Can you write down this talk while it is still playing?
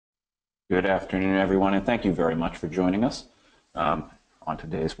Good afternoon, everyone, and thank you very much for joining us on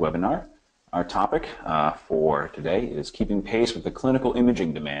today's webinar. Our topic for today is keeping pace with the clinical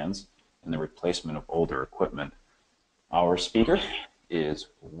imaging demands and the replacement of older equipment. Our speaker is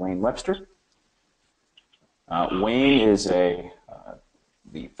Wayne Webster. Wayne is the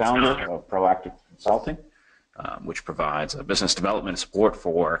founder of Proactive Consulting, which provides business development support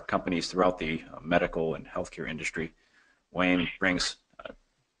for companies throughout the medical and healthcare industry. Wayne brings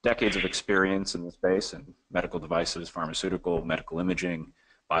decades of experience in the space in medical devices, pharmaceutical, medical imaging,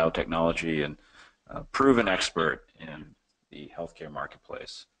 biotechnology, and proven expert in the healthcare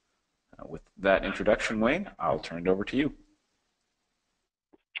marketplace. With that introduction, Wayne, I'll turn it over to you.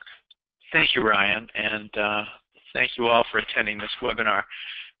 Thank you, Ryan, and thank you all for attending this webinar.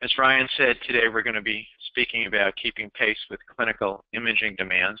 As Ryan said, today we're going to be speaking about keeping pace with clinical imaging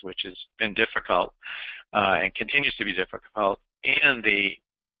demands, which has been difficult and continues to be difficult, and the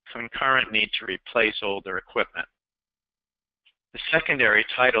concurrent need to replace older equipment. The secondary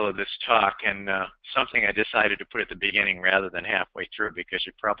title of this talk, and something I decided to put at the beginning rather than halfway through because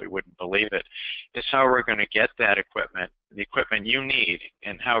you probably wouldn't believe it, is how we're going to get that equipment, the equipment you need,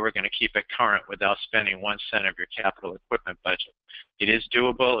 and how we're going to keep it current without spending 1 cent of your capital equipment budget. It is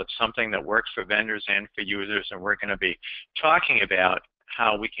doable. It's something that works for vendors and for users, and we're going to be talking about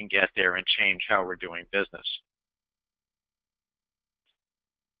how we can get there and change how we're doing business.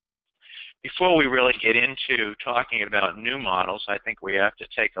 Before we really get into talking about new models, I think we have to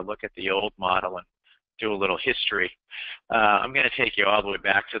take a look at the old model and do a little history. I'm going to take you all the way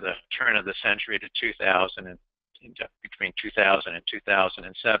back to the turn of the century to 2000 and between 2000 and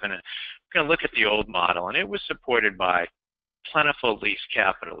 2007. And I'm going to look at the old model, and it was supported by plentiful lease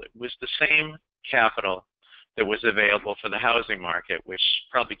capital. It was the same capital that was available for the housing market, which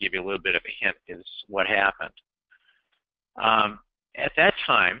probably give you a little bit of a hint is what happened. At that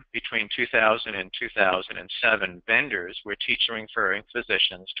time, between 2000 and 2007, vendors were teaching-referring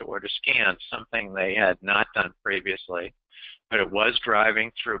physicians to order scans, something they had not done previously, but it was driving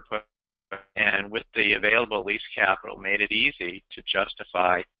throughput, and with the available lease capital, made it easy to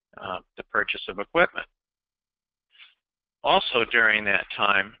justify the purchase of equipment. Also during that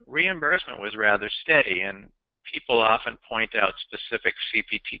time, reimbursement was rather steady, and people often point out specific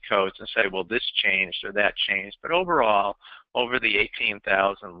CPT codes and say, well, this changed or that changed. But overall, over the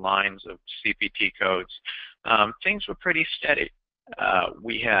 18,000 lines of CPT codes, things were pretty steady.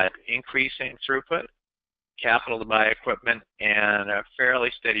 We had increasing throughput, capital to buy equipment, and a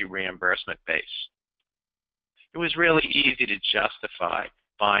fairly steady reimbursement base. It was really easy to justify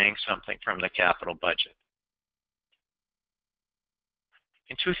buying something from the capital budget.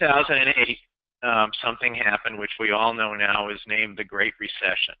 In 2008, something happened which we all know now is named the Great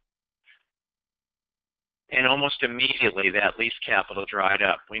Recession. And almost immediately that lease capital dried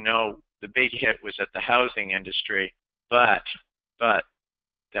up. We know the big hit was at the housing industry, but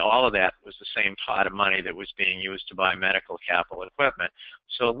all of that was the same pot of money that was being used to buy medical capital equipment.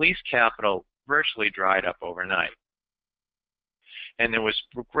 So lease capital virtually dried up overnight. And there was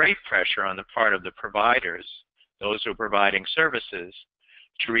great pressure on the part of the providers, those who were providing services,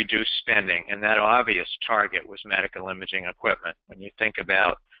 to reduce spending, and that obvious target was medical imaging equipment. When you think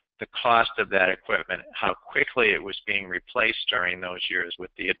about the cost of that equipment, how quickly it was being replaced during those years with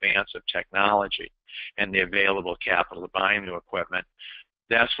the advance of technology and the available capital to buy new equipment,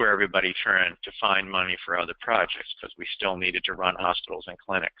 that's where everybody turned to find money for other projects because we still needed to run hospitals and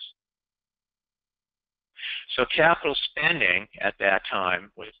clinics. So capital spending at that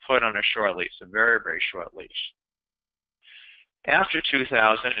time was put on a short leash, a very, very short leash. After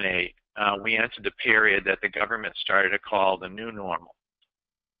 2008, we entered the period that the government started to call the new normal.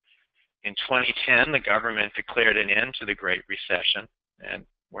 In 2010, the government declared an end to the Great Recession, and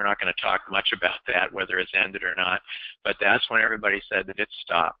we're not going to talk much about that, whether it's ended or not, but that's when everybody said that it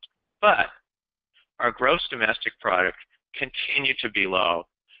stopped. But our gross domestic product continued to be low,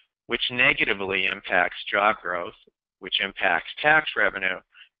 which negatively impacts job growth, which impacts tax revenue,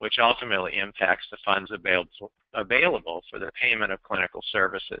 which ultimately impacts the funds available for the payment of clinical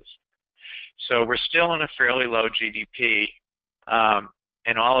services. So we're still in a fairly low GDP,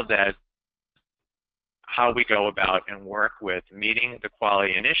 and all of that, how we go about and work with meeting the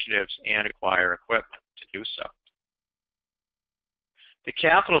quality initiatives and acquire equipment to do so. The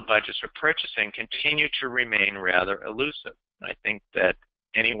capital budgets for purchasing continue to remain rather elusive. I think that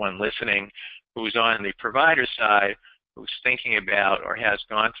anyone listening who's on the provider side, who's thinking about or has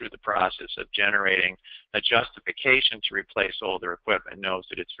gone through the process of generating a justification to replace older equipment knows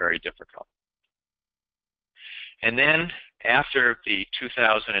that it's very difficult. And then after the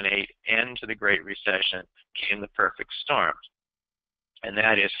 2008 end to the Great Recession came the perfect storm. and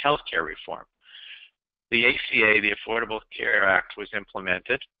that is healthcare reform. The ACA, the Affordable Care Act, was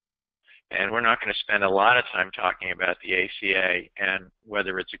implemented, and we're not going to spend a lot of time talking about the ACA and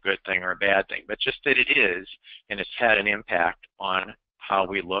whether it's a good thing or a bad thing, but just that it is, and it's had an impact on how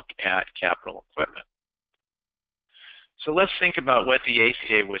we look at capital equipment. So let's think about what the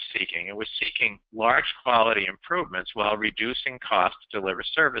ACA was seeking. It was seeking large quality improvements while reducing costs to deliver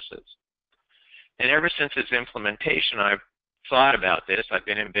services. And ever since its implementation, I've thought about this. I've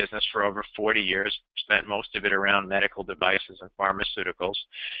been in business for over 40 years, spent most of it around medical devices and pharmaceuticals.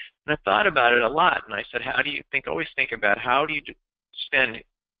 And I thought about it a lot, and I said, always think about how do you spend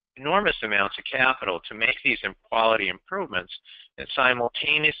enormous amounts of capital to make these quality improvements and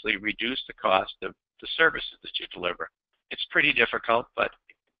simultaneously reduce the cost of the services that you deliver. It's pretty difficult, but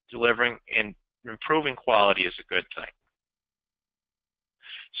delivering and improving quality is a good thing.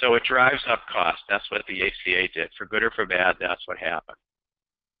 So it drives up cost. That's what the ACA did. For good or for bad, that's what happened.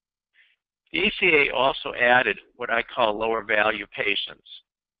 The ACA also added what I call lower value patients.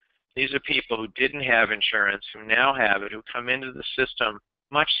 These are people who didn't have insurance, who now have it, who come into the system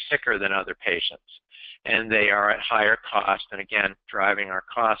much sicker than other patients. And they are at higher cost, and again, driving our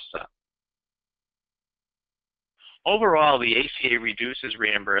costs up. Overall, the ACA reduces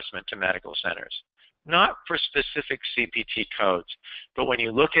reimbursement to medical centers, not for specific CPT codes, but when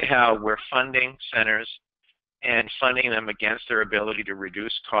you look at how we're funding centers and funding them against their ability to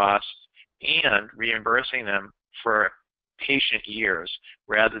reduce costs and reimbursing them for patient years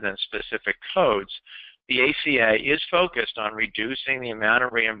rather than specific codes, the ACA is focused on reducing the amount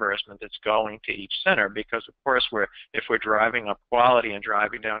of reimbursement that's going to each center because, of course, if we're driving up quality and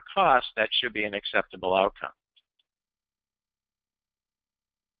driving down costs, that should be an acceptable outcome.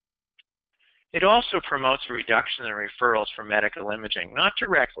 It also promotes a reduction in referrals for medical imaging, not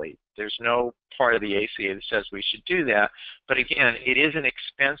directly. There's no part of the ACA that says we should do that. But again, it is an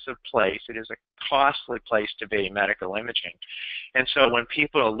expensive place. It is a costly place to be, medical imaging. And so when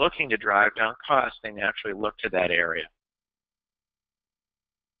people are looking to drive down costs, they naturally look to that area.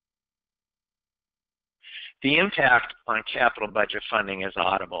 The impact on capital budget funding is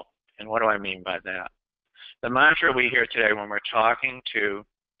audible. And what do I mean by that? The mantra we hear today when we're talking to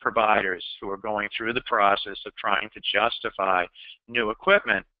providers who are going through the process of trying to justify new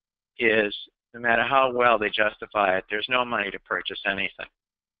equipment is no matter how well they justify it, there's no money to purchase anything.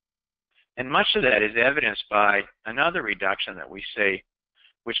 And much of that is evidenced by another reduction that we see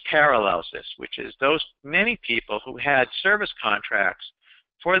which parallels this, which is those many people who had service contracts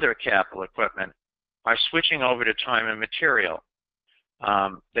for their capital equipment are switching over to time and material.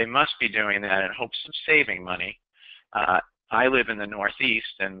 They must be doing that in hopes of saving money. I live in the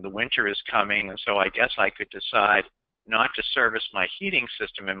Northeast, and the winter is coming, and so I guess I could decide not to service my heating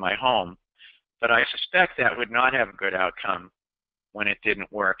system in my home, but I suspect that would not have a good outcome when it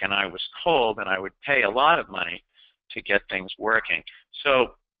didn't work and I was cold, and I would pay a lot of money to get things working.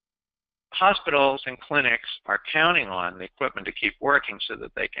 So hospitals and clinics are counting on the equipment to keep working so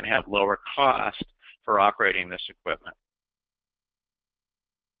that they can have lower cost for operating this equipment.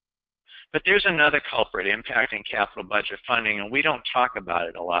 But there's another culprit impacting capital budget funding, and we don't talk about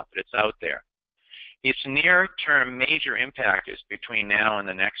it a lot, but it's out there. Its near-term major impact is between now and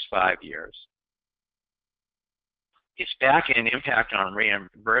the next 5 years. Its back-end impact on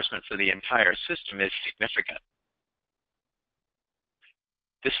reimbursement for the entire system is significant.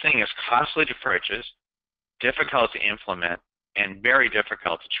 This thing is costly to purchase, difficult to implement, and very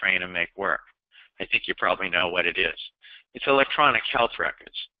difficult to train and make work. I think you probably know what it is. It's electronic health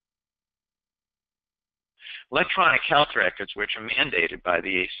records. Electronic health records, which are mandated by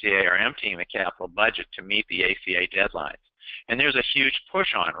the ACA, are emptying the capital budget to meet the ACA deadlines. And there's a huge push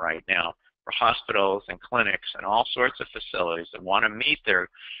on right now for hospitals and clinics and all sorts of facilities that want to meet their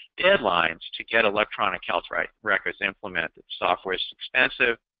deadlines to get electronic health records implemented. Software is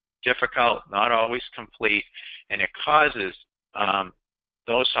expensive, difficult, not always complete, and it causes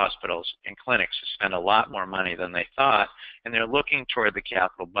those hospitals and clinics to spend a lot more money than they thought, and they're looking toward the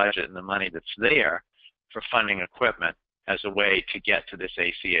capital budget and the money that's there for funding equipment as a way to get to this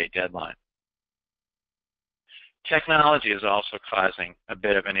ACA deadline. Technology is also causing a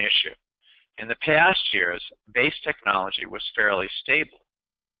bit of an issue. In the past years, base technology was fairly stable.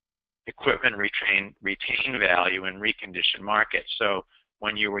 Equipment retained value in reconditioned markets. So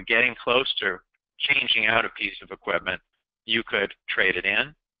when you were getting close to changing out a piece of equipment, you could trade it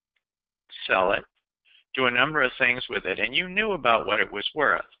in, sell it, do a number of things with it, and you knew about what it was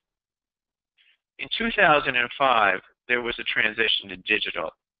worth. In 2005, there was a transition to digital.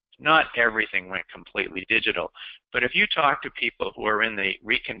 Not everything went completely digital, but if you talk to people who are in the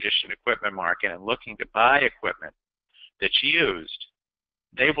reconditioned equipment market and looking to buy equipment that's used,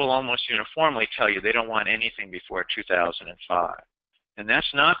 they will almost uniformly tell you they don't want anything before 2005. And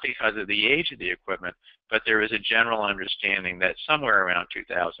that's not because of the age of the equipment, but there is a general understanding that somewhere around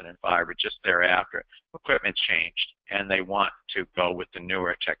 2005 or just thereafter, equipment changed, and they want to go with the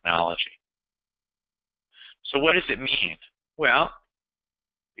newer technology. So what does it mean? Well,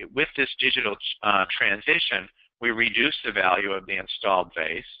 with this digital transition, we reduce the value of the installed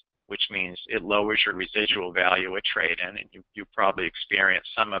base, which means it lowers your residual value at trade-in, and you probably experienced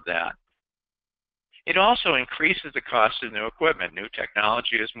some of that. It also increases the cost of new equipment. New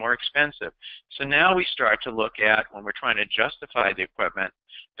technology is more expensive. So now we start to look at, when we're trying to justify the equipment,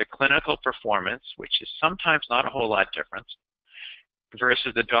 the clinical performance, which is sometimes not a whole lot different,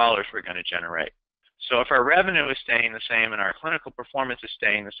 versus the dollars we're going to generate. So if our revenue is staying the same and our clinical performance is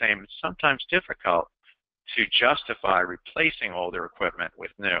staying the same, it's sometimes difficult to justify replacing older equipment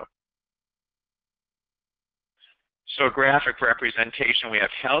with new. So a graphic representation, we have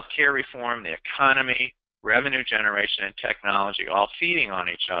healthcare reform, the economy, revenue generation, and technology all feeding on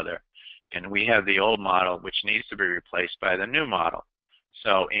each other. And we have the old model, which needs to be replaced by the new model.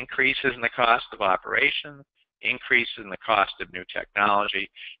 So increases in the cost of operations, increases in the cost of new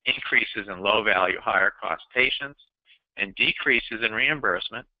technology, increases in low-value, higher-cost patients, and decreases in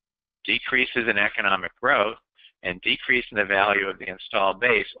reimbursement, decreases in economic growth, and decrease in the value of the installed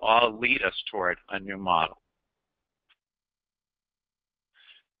base all lead us toward a new model.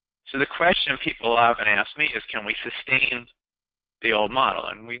 So the question people often ask me is, can we sustain the old model?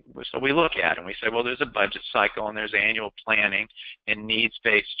 And so we look at it and we say, well, there's a budget cycle and there's annual planning and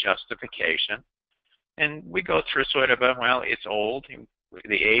needs-based justification. And we go through sort of a, well, it's old.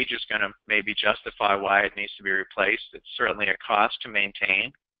 The age is going to maybe justify why it needs to be replaced. It's certainly a cost to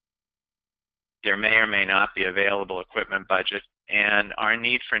maintain. There may or may not be available equipment budget, and our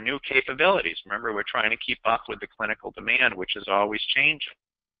need for new capabilities. Remember, we're trying to keep up with the clinical demand, which is always changing.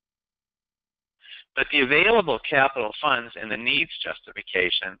 But the available capital funds and the needs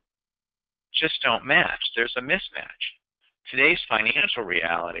justification just don't match. There's a mismatch. Today's financial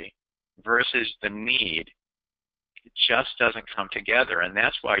reality versus the need, it just doesn't come together, and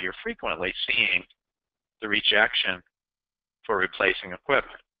that's why you're frequently seeing the rejection for replacing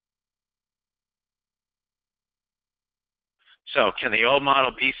equipment. So can the old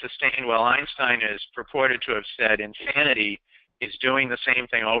model be sustained? Well, Einstein is purported to have said insanity is doing the same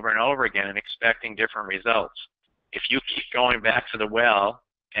thing over and over again and expecting different results. If you keep going back to the well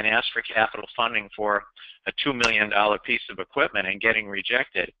and ask for capital funding for a $2 million piece of equipment and getting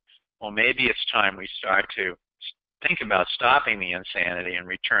rejected, well, maybe it's time we start to think about stopping the insanity and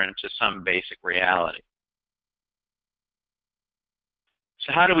return to some basic reality.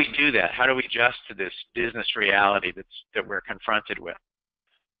 So how do we do that? How do we adjust to this business reality that we're confronted with?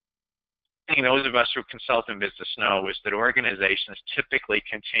 The thing those of us who consult in business know is that organizations typically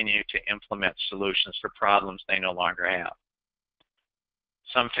continue to implement solutions for problems they no longer have.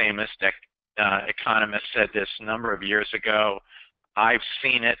 Some famous economist said this a number of years ago. I've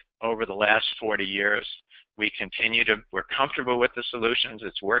seen it over the last 40 years. We're comfortable with the solutions.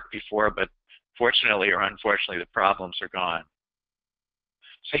 It's worked before, but fortunately or unfortunately, the problems are gone.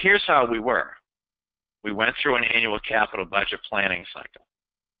 So here's how we were. We went through an annual capital budget planning cycle.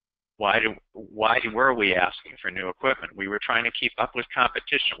 Why were we asking for new equipment? We were trying to keep up with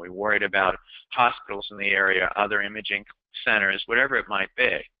competition. We worried about hospitals in the area, other imaging centers, whatever it might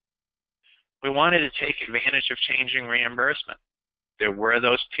be. We wanted to take advantage of changing reimbursement. There were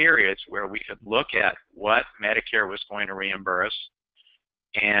those periods where we could look at what Medicare was going to reimburse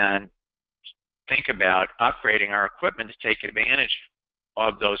and think about upgrading our equipment to take advantage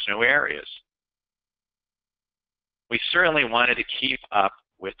of those new areas. We certainly wanted to keep up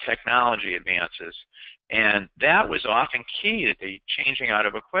with technology advances, and that was often key to the changing out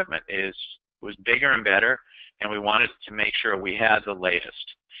of equipment. Was bigger and better, and we wanted to make sure we had the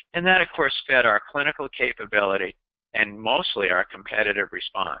latest. And that, of course, fed our clinical capability and mostly our competitive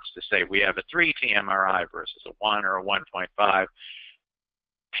response to say we have a 3 TMRI versus a 1 or a 1.5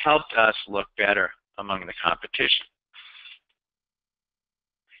 helped us look better among the competition.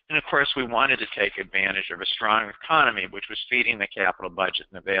 And of course, we wanted to take advantage of a strong economy, which was feeding the capital budget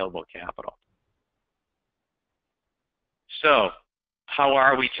and available capital. So, how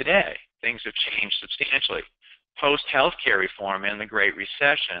are we today? Things have changed substantially. Post-healthcare reform and the Great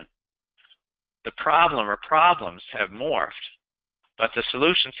Recession, the problem or problems have morphed, but the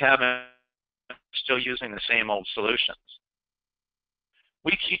solutions haven't, still using the same old solutions.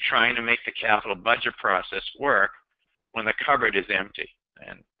 We keep trying to make the capital budget process work when the cupboard is empty.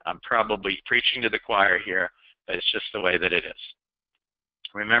 And I'm probably preaching to the choir here, but it's just the way that it is.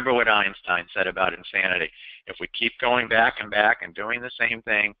 Remember what Einstein said about insanity. If we keep going back and back and doing the same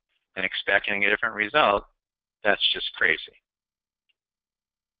thing and expecting a different result, that's just crazy.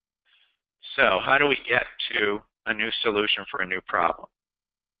 So how do we get to a new solution for a new problem?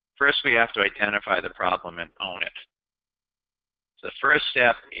 First, we have to identify the problem and own it. So the first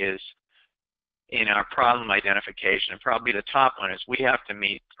step is in our problem identification, and probably the top one is we have to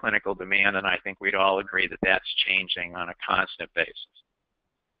meet clinical demand, and I think we'd all agree that that's changing on a constant basis.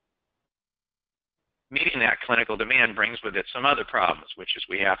 Meeting that clinical demand brings with it some other problems, which is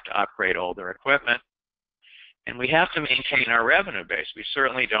we have to upgrade older equipment, and we have to maintain our revenue base. We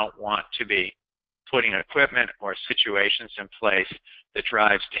certainly don't want to be putting equipment or situations in place that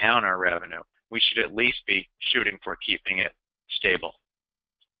drives down our revenue. We should at least be shooting for keeping it stable.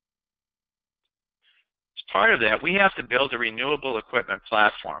 As part of that, we have to build a renewable equipment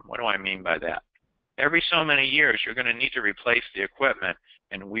platform. What do I mean by that? Every so many years, you're going to need to replace the equipment,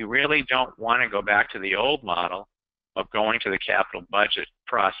 and we really don't want to go back to the old model of going to the capital budget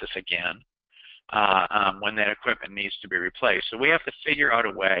process again when that equipment needs to be replaced. So we have to figure out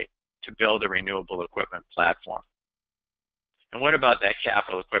a way to build a renewable equipment platform. And what about that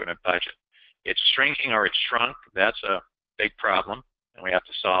capital equipment budget? It's shrinking or it's shrunk. That's a big problem, and we have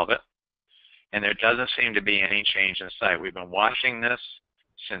to solve it. And there doesn't seem to be any change in sight. We've been watching this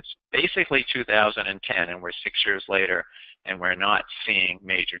since basically 2010, and we're 6 years later, and we're not seeing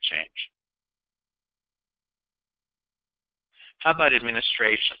major change. How about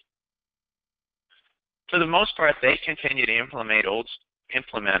administration? For the most part, they continue to implement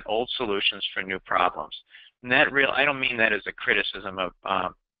old solutions for new problems. And I don't mean that as a criticism of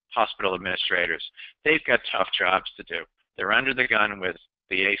hospital administrators. They've got tough jobs to do. They're under the gun with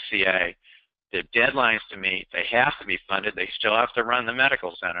the ACA. They have deadlines to meet. They have to be funded. They still have to run the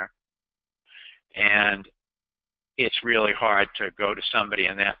medical center. And it's really hard to go to somebody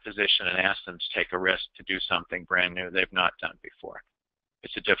in that position and ask them to take a risk to do something brand new they've not done before.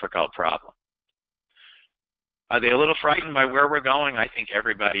 It's a difficult problem. Are they a little frightened by where we're going? I think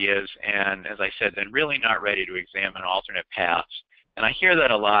everybody is. And as I said, they're really not ready to examine alternate paths. And I hear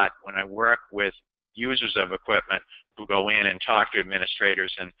that a lot when I work with users of equipment who go in and talk to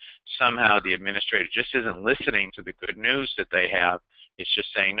administrators, and somehow the administrator just isn't listening to the good news that they have. It's just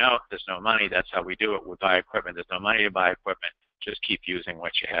saying, no, there's no money. That's how we do it. We buy equipment. There's no money to buy equipment. Just keep using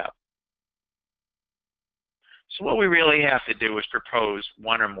what you have. So what we really have to do is propose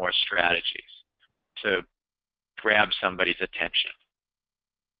one or more strategies to grab somebody's attention.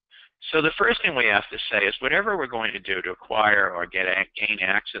 So the first thing we have to say is whatever we're going to do to acquire or gain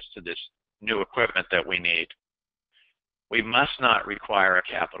access to this new equipment that we need, we must not require a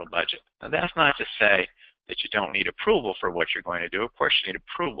capital budget. Now that's not to say that you don't need approval for what you're going to do. Of course you need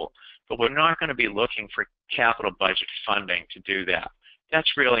approval, but we're not going to be looking for capital budget funding to do that.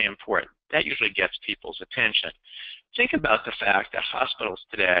 That's really important. That usually gets people's attention. Think about the fact that hospitals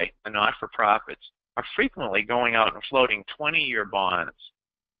today, the not-for-profits, are frequently going out and floating 20-year bonds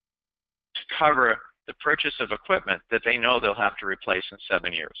to cover the purchase of equipment that they know they'll have to replace in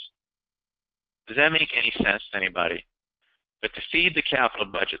 7 years. Does that make any sense to anybody? But to feed the capital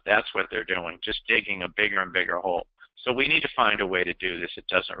budget, that's what they're doing, just digging a bigger and bigger hole. So we need to find a way to do this. It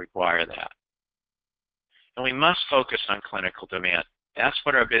doesn't require that. And we must focus on clinical demand. That's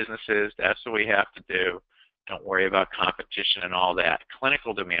what our business is. That's what we have to do. Don't worry about competition and all that.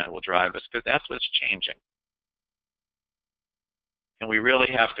 Clinical demand will drive us because that's what's changing. And we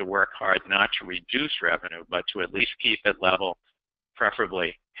really have to work hard not to reduce revenue, but to at least keep it level,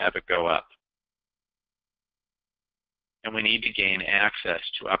 preferably have it go up. And we need to gain access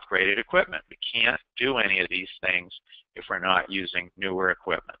to upgraded equipment. We can't do any of these things if we're not using newer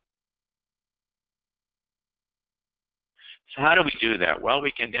equipment. So how do we do that? Well,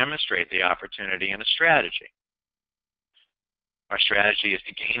 we can demonstrate the opportunity in a strategy. Our strategy is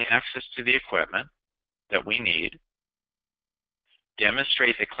to gain access to the equipment that we need,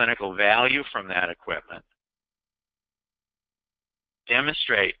 demonstrate the clinical value from that equipment,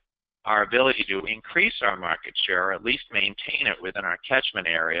 demonstrate our ability to increase our market share or at least maintain it within our catchment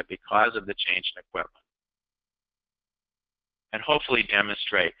area because of the change in equipment, and hopefully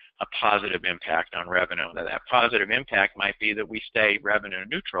demonstrate a positive impact on revenue. Now, that positive impact might be that we stay revenue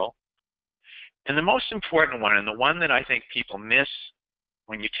neutral. And the most important one, and the one that I think people miss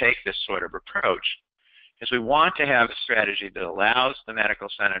when you take this sort of approach, is we want to have a strategy that allows the medical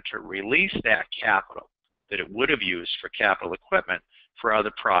center to release that capital that it would have used for capital equipment for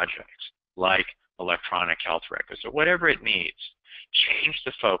other projects, like electronic health records or whatever it needs. Change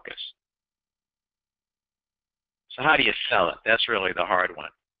the focus. So how do you sell it? That's really the hard one.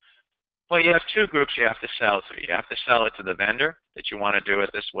 Well, you have two groups you have to sell to. You have to sell it to the vendor that you want to do it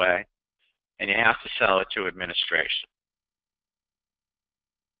this way, and you have to sell it to administration.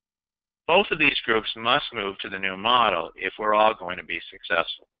 Both of these groups must move to the new model if we're all going to be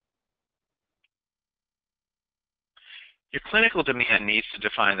successful. Your clinical demand needs to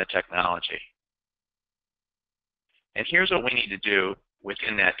define the technology. And here's what we need to do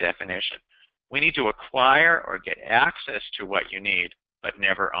within that definition. We need to acquire or get access to what you need, but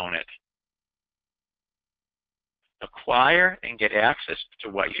never own it. Acquire and get access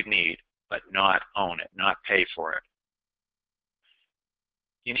to what you need, but not own it, not pay for it.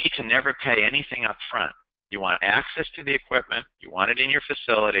 You need to never pay anything up front. You want access to the equipment, you want it in your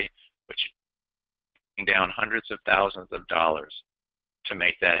facility, but you're putting down hundreds of thousands of dollars to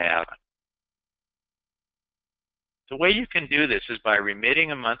make that happen. The way you can do this is by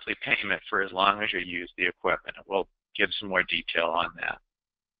remitting a monthly payment for as long as you use the equipment. And we'll give some more detail on that.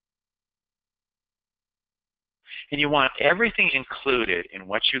 And you want everything included in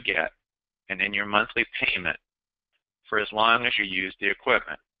what you get and in your monthly payment for as long as you use the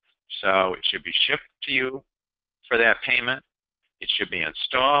equipment. So it should be shipped to you for that payment. It should be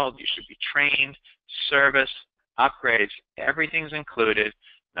installed. You should be trained, service, upgrades. Everything's included.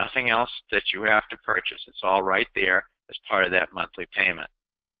 Nothing else that you have to purchase. It's all right there as part of that monthly payment.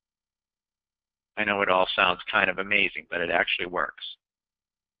 I know it all sounds kind of amazing, but it actually works.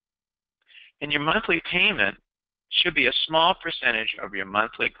 And your monthly payment should be a small percentage of your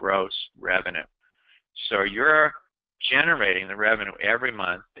monthly gross revenue. So you're generating the revenue every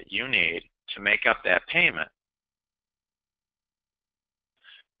month that you need to make up that payment.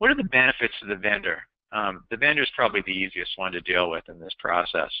 What are the benefits to the vendor? The vendor is probably the easiest one to deal with in this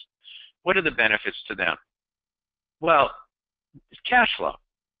process. What are the benefits to them? Well, it's cash flow.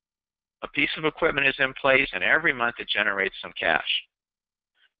 A piece of equipment is in place, and every month it generates some cash.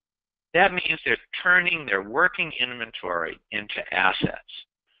 That means they're turning their working inventory into assets.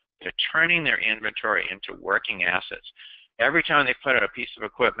 They're turning their inventory into working assets. Every time they put out a piece of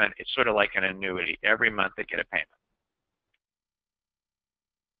equipment, it's sort of like an annuity. Every month they get a payment.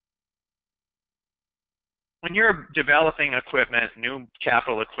 When you're developing equipment, new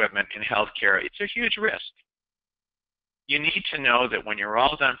capital equipment in healthcare, it's a huge risk. You need to know that when you're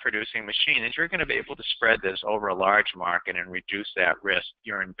all done producing machines, you're going to be able to spread this over a large market and reduce that risk,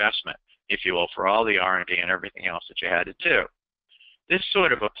 your investment, if you will, for all the R&D and everything else that you had to do. This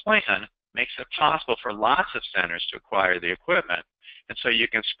sort of a plan makes it possible for lots of centers to acquire the equipment, and so you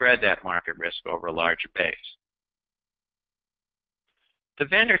can spread that market risk over a larger base. The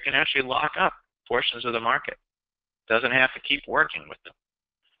vendor can actually lock up portions of the market. Doesn't have to keep working with them.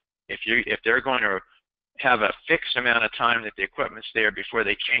 If they're going to have a fixed amount of time that the equipment's there before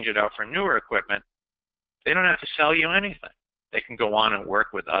they change it out for newer equipment, they don't have to sell you anything. They can go on and work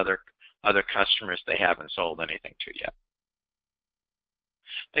with other customers they haven't sold anything to yet.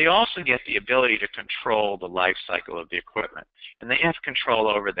 They also get the ability to control the life cycle of the equipment. And they have control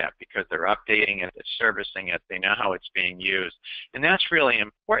over that because they're updating it, they're servicing it, they know how it's being used. And that's really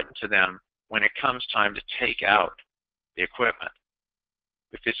important to them when it comes time to take out the equipment.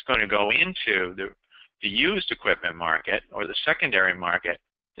 If it's going to go into the used equipment market or the secondary market,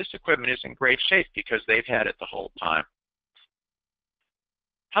 this equipment is in great shape because they've had it the whole time.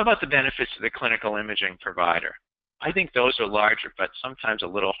 How about the benefits of the clinical imaging provider? I think those are larger, but sometimes a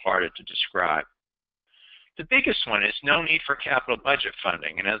little harder to describe. The biggest one is no need for capital budget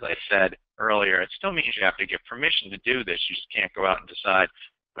funding. And as I said earlier, it still means you have to get permission to do this. You just can't go out and decide,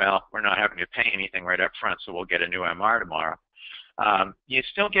 well, we're not having to pay anything right up front, so we'll get a new MR tomorrow. You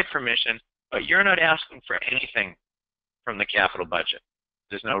still get permission, but you're not asking for anything from the capital budget.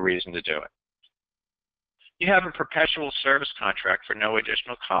 There's no reason to do it. You have a perpetual service contract for no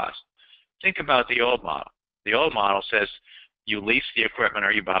additional cost. Think about the old model. The old model says you lease the equipment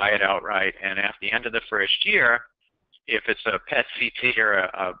or you buy it outright, and at the end of the first year, if it's a PET CT or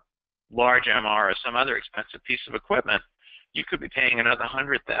a large MR or some other expensive piece of equipment, you could be paying another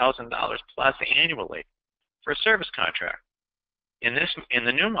 $100,000 plus annually for a service contract. In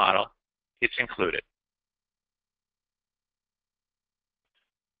the new model, it's included.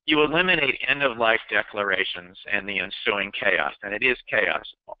 You eliminate end-of-life declarations and the ensuing chaos, and it is chaos.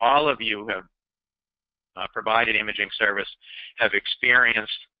 All of you have provided imaging service have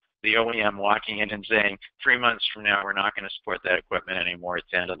experienced the OEM walking in and saying, 3 months from now, we're not going to support that equipment anymore, it's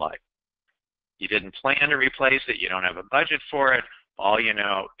end of life. You didn't plan to replace it, you don't have a budget for it, all you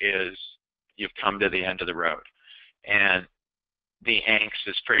know is you've come to the end of the road. And the angst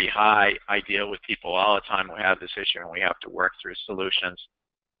is pretty high. I deal with people all the time who have this issue, and we have to work through solutions.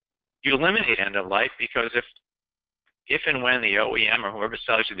 You eliminate end of life because if if and when the OEM or whoever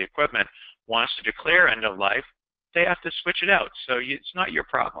sells you the equipment wants to declare end of life, they have to switch it out. So it's not your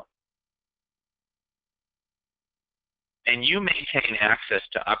problem. And you maintain access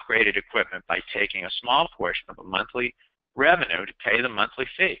to upgraded equipment by taking a small portion of a monthly revenue to pay the monthly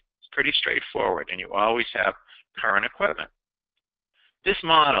fee. It's pretty straightforward, and you always have current equipment. This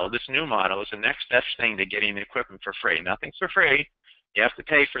model, this new model, is the next best thing to getting the equipment for free. Nothing's for free. You have to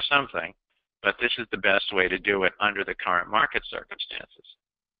pay for something, but this is the best way to do it under the current market circumstances.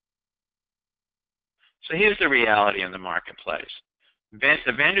 So here's the reality in the marketplace.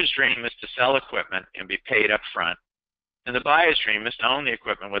 The vendor's dream is to sell equipment and be paid up front, and the buyer's dream is to own the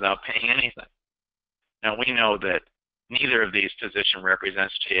equipment without paying anything. Now, we know that neither of these positions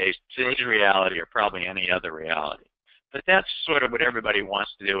represents today's reality or probably any other reality. But that's sort of what everybody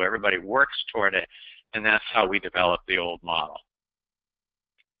wants to do. Everybody works toward it, and that's how we developed the old model.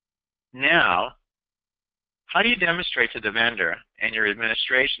 Now, how do you demonstrate to the vendor and your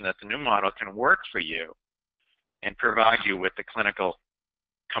administration that the new model can work for you and provide you with the clinical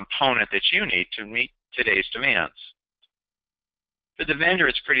component that you need to meet today's demands? For the vendor,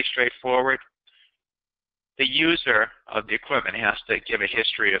 it's pretty straightforward. The user of the equipment has to give a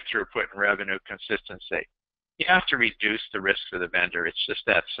history of throughput and revenue consistency. You have to reduce the risk for the vendor. It's just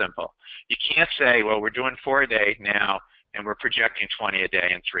that simple. You can't say, well, we're doing 4 a day now, and we're projecting 20 a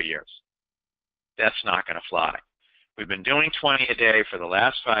day in 3 years. That's not going to fly. We've been doing 20 a day for the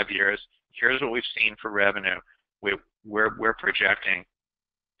last 5 years. Here's what we've seen for revenue. We're projecting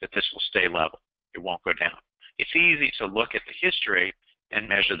that this will stay level. It won't go down. It's easy to look at the history and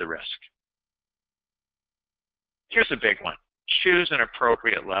measure the risk. Here's a big one. Choose an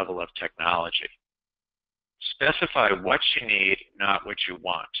appropriate level of technology. Specify what you need, not what you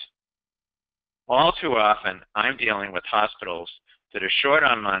want. All too often, I'm dealing with hospitals that are short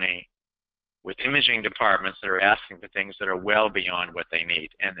on money, with imaging departments that are asking for things that are well beyond what they need,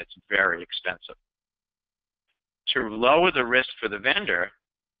 and it's very expensive. To lower the risk for the vendor,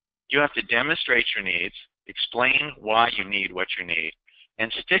 you have to demonstrate your needs, explain why you need what you need,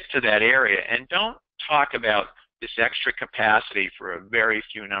 and stick to that area. And don't talk about this extra capacity for a very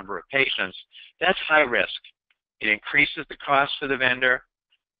few number of patients. That's high risk. It increases the cost for the vendor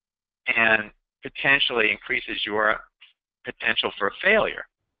and potentially increases your potential for failure.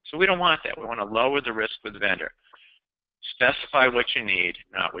 So we don't want that. We want to lower the risk with the vendor. Specify what you need,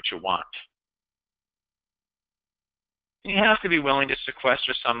 not what you want. You have to be willing to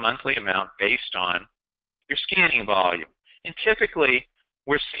sequester some monthly amount based on your scanning volume. And typically,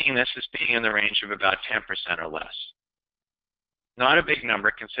 we're seeing this as being in the range of about 10% or less. Not a big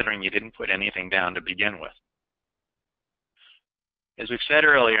number considering you didn't put anything down to begin with. As we've said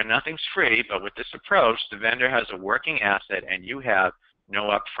earlier, nothing's free, but with this approach, the vendor has a working asset and you have no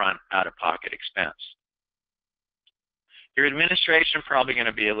upfront out-of-pocket expense. Your administration probably going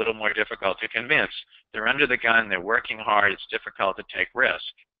to be a little more difficult to convince. They're under the gun, they're working hard, it's difficult to take risk.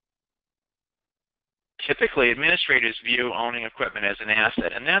 Typically, administrators view owning equipment as an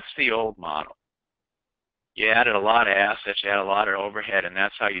asset, and that's the old model. You added a lot of assets, you added a lot of overhead, and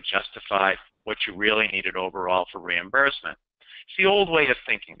that's how you justified what you really needed overall for reimbursement. It's the old way of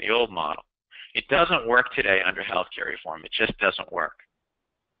thinking, the old model. It doesn't work today under healthcare reform. It just doesn't work.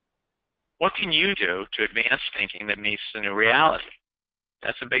 What can you do to advance thinking that meets the new reality?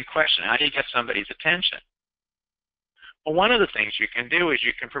 That's a big question. How do you get somebody's attention? Well, one of the things you can do is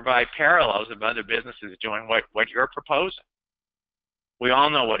you can provide parallels of other businesses doing what you're proposing. We all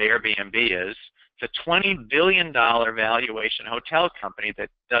know what Airbnb is. It's a $20 billion valuation hotel company that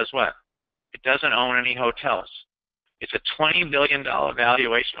does what? It doesn't own any hotels. It's a $20 billion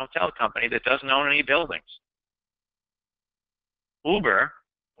valuation hotel company that doesn't own any buildings. Uber,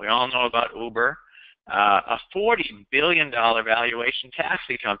 we all know about Uber, a $40 billion valuation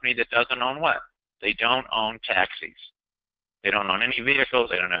taxi company that doesn't own what? They don't own taxis. They don't own any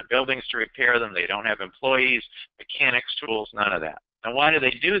vehicles. They don't have buildings to repair them. They don't have employees, mechanics, tools, none of that. Now, why do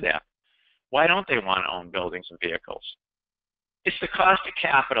they do that? Why don't they want to own buildings and vehicles? It's the cost of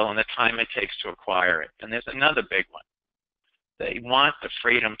capital and the time it takes to acquire it. And there's another big one. They want the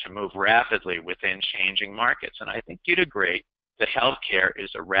freedom to move rapidly within changing markets. And I think you'd agree that healthcare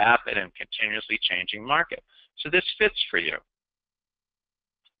is a rapid and continuously changing market. So this fits for you.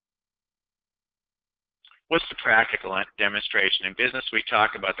 What's the practical demonstration? In business, we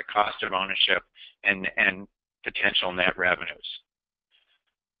talk about the cost of ownership and potential net revenues.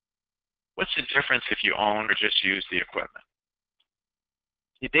 What's the difference if you own or just use the equipment?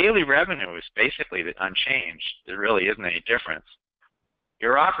 Your daily revenue is basically unchanged. There really isn't any difference.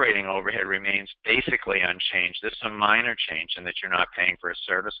 Your operating overhead remains basically unchanged. There's some minor change in that you're not paying for a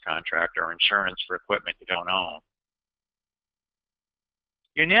service contract or insurance for equipment you don't own.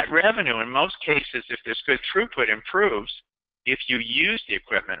 Your net revenue in most cases, if there's good throughput, improves if you use the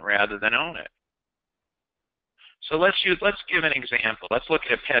equipment rather than own it. So let's give an example. Let's look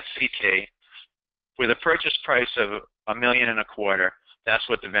at a PET-CT with a purchase price of $1.25 million. That's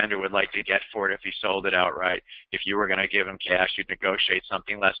what the vendor would like to get for it if he sold it outright. If you were going to give him cash, you'd negotiate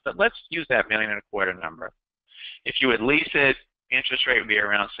something less. But let's use that $1.25 million number. If you would lease it, interest rate would be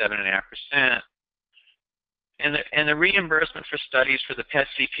around 7.5%. And the reimbursement for studies for the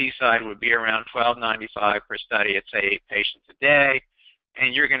PET-CT side would be around $12.95 per study at, say, 8 patients a day.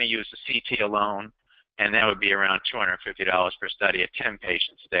 And you're going to use the CT alone, and that would be around $250 per study at 10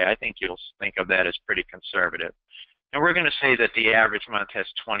 patients a day. I think you'll think of that as pretty conservative. And we're going to say that the average month has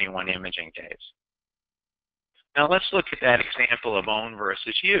 21 imaging days. Now let's look at that example of own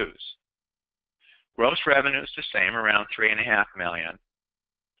versus use. Gross revenue is the same, around $3.5 million.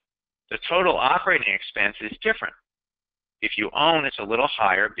 The total operating expense is different. If you own, it's a little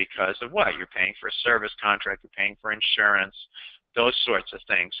higher because of what? You're paying for a service contract, you're paying for insurance, those sorts of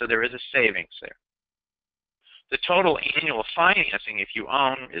things. So there is a savings there. The total annual financing, if you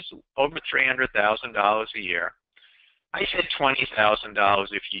own, is over $300,000 a year. I said $20,000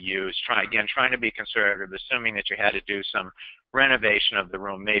 if you use. Trying to be conservative, assuming that you had to do some renovation of the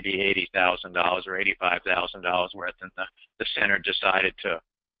room, maybe $80,000 or $85,000 worth, and the center decided to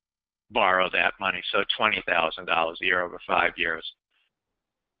borrow that money, so $20,000 a year over 5 years.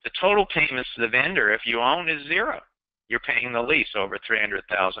 The total payments to the vendor, if you own, is zero. You're paying the lease over $300,000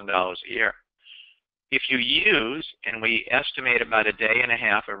 a year. If you use, and we estimate about a day and a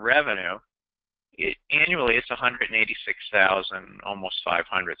half of revenue, annually it's $186,000, almost $500.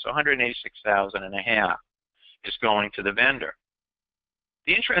 So $186,000 and a half is going to the vendor.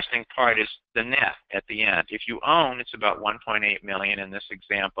 The interesting part is the net at the end. If you own, it's about $1.8 million in this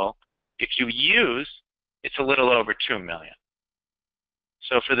example. If you use, it's a little over $2 million.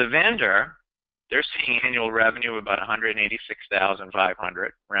 So for the vendor, they're seeing annual revenue of about $186,500,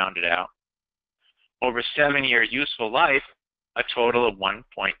 rounded out. Over 7-year useful life, a total of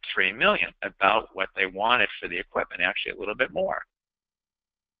 $1.3 million, about what they wanted for the equipment, actually a little bit more.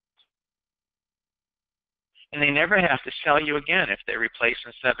 And they never have to sell you again if they replace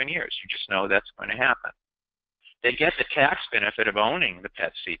in 7 years. You just know that's going to happen. They get the tax benefit of owning the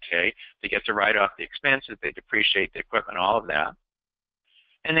PET-CT. They get to write off the expenses. They depreciate the equipment, all of that.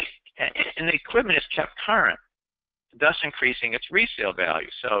 And the equipment is kept current, thus increasing its resale value.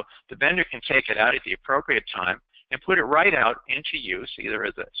 So the vendor can take it out at the appropriate time and put it right out into use, either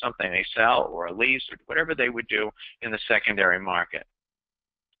as something they sell or a lease or whatever they would do in the secondary market.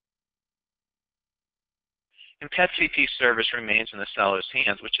 And PET-CT service remains in the seller's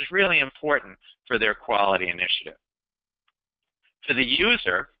hands, which is really important for their quality initiative. For the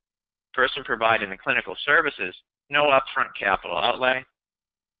user, person providing the clinical services, no upfront capital outlay,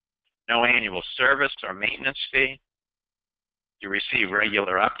 no annual service or maintenance fee. You receive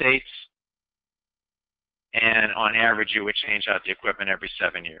regular updates, and on average, you would change out the equipment every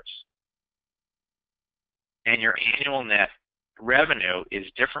 7 years. And your annual net revenue is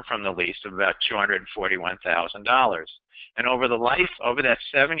different from the lease of about $241,000. And over that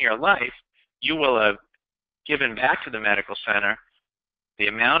 7-year life, you will have given back to the medical center the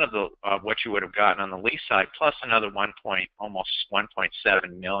amount of what you would have gotten on the lease side, plus another almost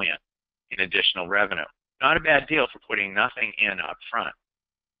 $1.7 million in additional revenue. Not a bad deal for putting nothing in up front.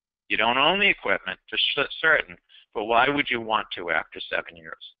 You don't own the equipment for certain, but why would you want to after 7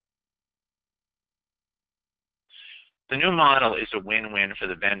 years? The new model is a win-win for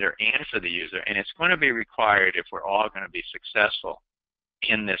the vendor and for the user, and it's going to be required if we're all going to be successful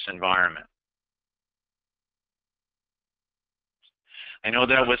in this environment. I know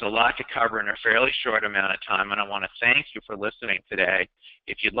that was a lot to cover in a fairly short amount of time, and I want to thank you for listening today.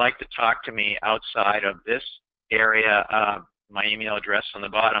 If you'd like to talk to me outside of this area, my email address on the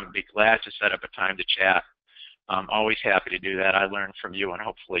bottom, I'd be glad to set up a time to chat. I'm always happy to do that. I learn from you, and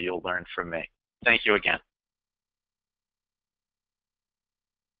hopefully you'll learn from me. Thank you again.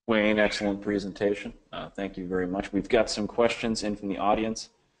 Wayne, excellent presentation. Thank you very much. We've got some questions in from the audience.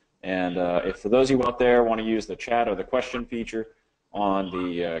 And if for those of you out there want to use the chat or the question feature on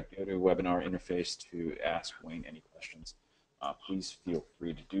the GoToWebinar interface to ask Wayne any questions, please feel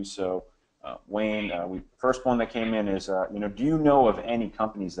free to do so. Wayne, first one that came in is, do you know of any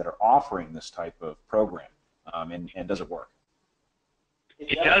companies that are offering this type of program, and does it work?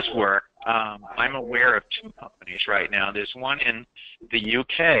 It does work. I'm aware of 2 companies right now. There's one in the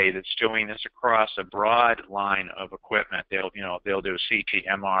UK that's doing this across a broad line of equipment. They'll do CT,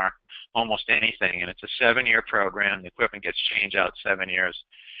 MR, almost anything, and it's a 7-year program. The equipment gets changed out 7 years,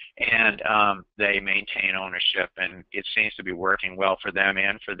 and they maintain ownership, and it seems to be working well for them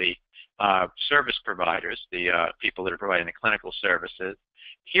and for the service providers, the people that are providing the clinical services.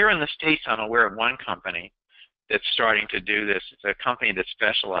 Here in the States, I'm aware of one company that's starting to do this. It's a company that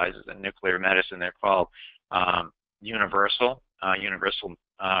specializes in nuclear medicine. They're called Universal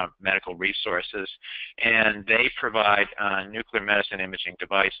Medical Resources, and they provide nuclear medicine imaging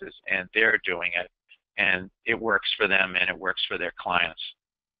devices, and they're doing it, and it works for them and it works for their clients.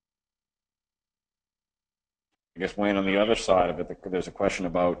 I guess, Wayne, on the other side of it, there's a question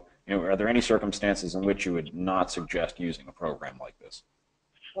about, are there any circumstances in which you would not suggest using a program like this?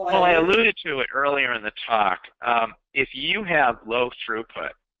 Well, I alluded to it earlier in the talk. If you have low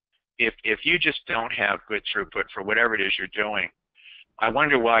throughput, if you just don't have good throughput for whatever it is you're doing, I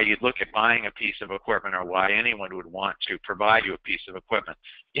wonder why you'd look at buying a piece of equipment, or why anyone would want to provide you a piece of equipment.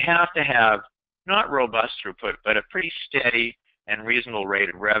 You have to have not robust throughput, but a pretty steady and reasonable rate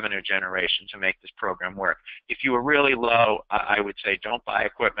of revenue generation to make this program work. If you were really low, I would say don't buy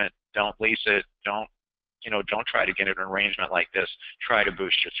equipment, don't lease it, don't try to get an arrangement like this. Try to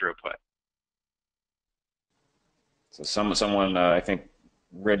boost your throughput. So someone I think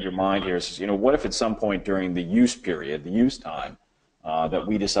read your mind here. Says, what if at some point during the use period, the use time, that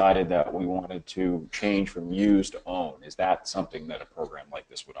we decided that we wanted to change from use to own? Is that something that a program like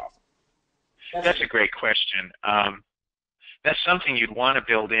this would offer? That's a great question. That's something you'd want to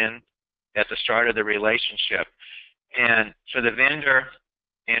build in at the start of the relationship. And for the vendor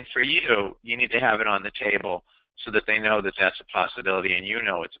and for you, you need to have it on the table so that they know that that's a possibility and you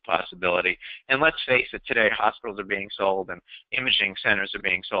know it's a possibility. And let's face it, today hospitals are being sold and imaging centers are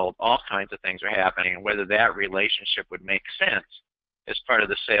being sold. All kinds of things are happening, and whether that relationship would make sense as part of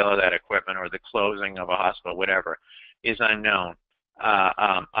the sale of that equipment or the closing of a hospital, whatever, is unknown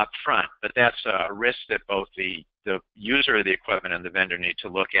up front. But that's a risk that both the user of the equipment and the vendor need to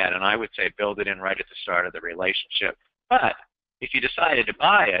look at, and I would say build it in right at the start of the relationship. But if you decided to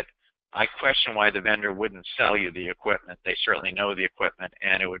buy it, I question why the vendor wouldn't sell you the equipment. They certainly know the equipment,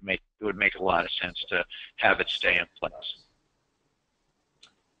 and it would make a lot of sense to have it stay in place.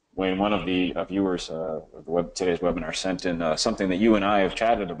 Wayne, one of the viewers of today's webinar sent in something that you and I have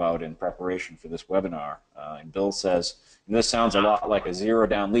chatted about in preparation for this webinar. And Bill says, this sounds a lot like a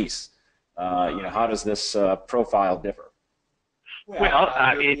zero-down lease. How does this profile differ? Well,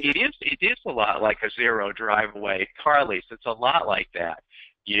 it is a lot like a zero drive-away car lease. It's a lot like that.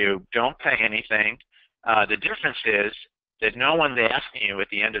 You don't pay anything. The difference is that no one's asking you at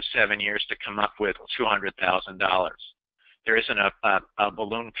the end of 7 years to come up with $200,000. There isn't a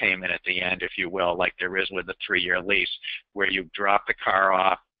balloon payment at the end, if you will, like there is with a 3-year lease, where you drop the car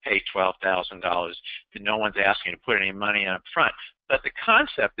off, pay $12,000. No one's asking you to put any money in up front. But the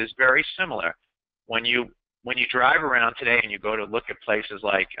concept is very similar. When you drive around today and you go to look at places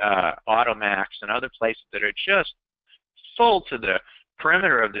like Automax and other places that are just full to the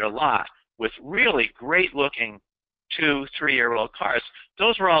perimeter of their lot with really great-looking 2-3-year-old cars,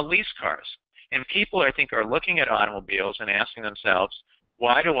 those are all lease cars. And people, I think, are looking at automobiles and asking themselves,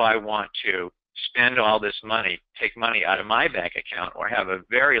 why do I want to spend all this money, take money out of my bank account, or have a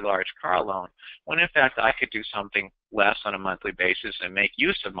very large car loan, when in fact I could do something less on a monthly basis and make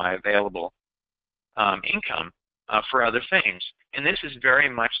use of my available income for other things? And this is very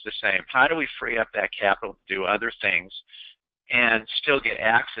much the same. How do we free up that capital to do other things and still get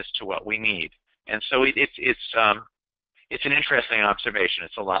access to what we need? And so it's an interesting observation.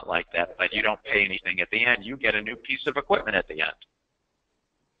 It's a lot like that, but you don't pay anything at the end. You get a new piece of equipment at the end.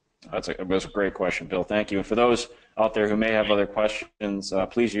 That's a great question, Bill. Thank you. And for those out there who may have other questions,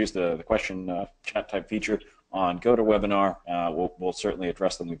 please use the question chat type feature on GoToWebinar. We'll certainly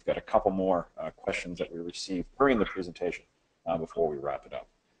address them. We've got a couple more questions that we received during the presentation before we wrap it up.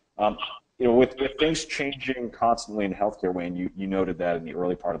 With things changing constantly in healthcare, Wayne, you noted that in the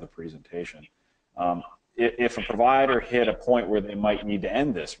early part of the presentation. If a provider hit a point where they might need to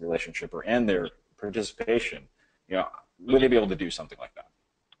end this relationship or end their participation, would they be able to do something like that?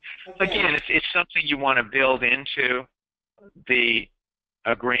 Again, it's something you want to build into the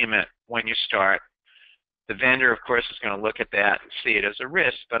agreement when you start. The vendor, of course, is going to look at that and see it as a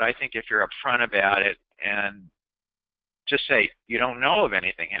risk, but I think if you're upfront about it and just say you don't know of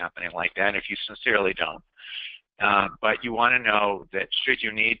anything happening like that, if you sincerely don't, but you want to know that should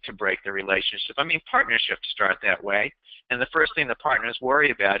you need to break the relationship. I mean, partnerships start that way, and the first thing the partners worry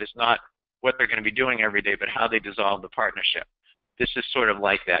about is not what they're going to be doing every day, but how they dissolve the partnership. This is sort of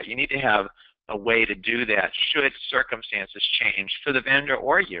like that. You need to have a way to do that should circumstances change for the vendor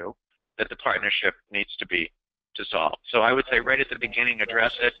or you that the partnership needs to be dissolved. So I would say right at the beginning,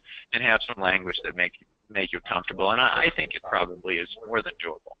 address it and have some language that make you comfortable, and I think it probably is more than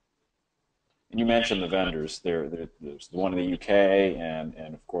doable. And you mentioned the vendors. There's the one in the UK and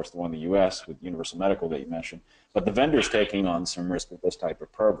of course the one in the US with Universal Medical that you mentioned. But the vendors taking on some risk with this type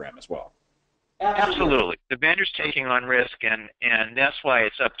of program as well. Absolutely. The vendor's taking on risk, and that's why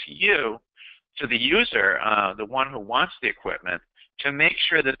it's up to you, to the user, the one who wants the equipment, to make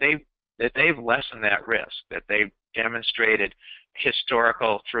sure that they've lessened that risk, that they've demonstrated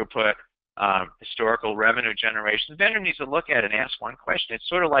historical throughput, historical revenue generation. The vendor needs to look at it and ask one question. It's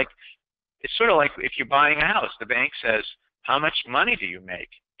sort of like if you're buying a house. The bank says, how much money do you make?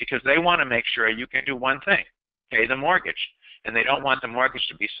 Because they want to make sure you can do one thing, pay the mortgage. And they don't want the mortgage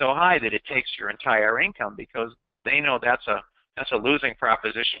to be so high that it takes your entire income, because they know that's a losing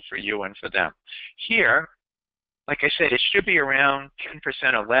proposition for you and for them. Here, like I said, it should be around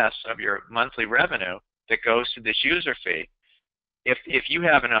 10% or less of your monthly revenue that goes to this user fee. If you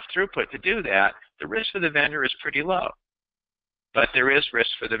have enough throughput to do that, the risk for the vendor is pretty low. But there is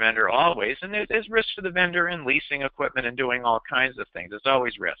risk for the vendor always, and there's risk for the vendor in leasing equipment and doing all kinds of things. There's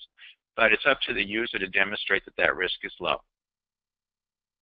always risk. But it's up to the user to demonstrate that that risk is low.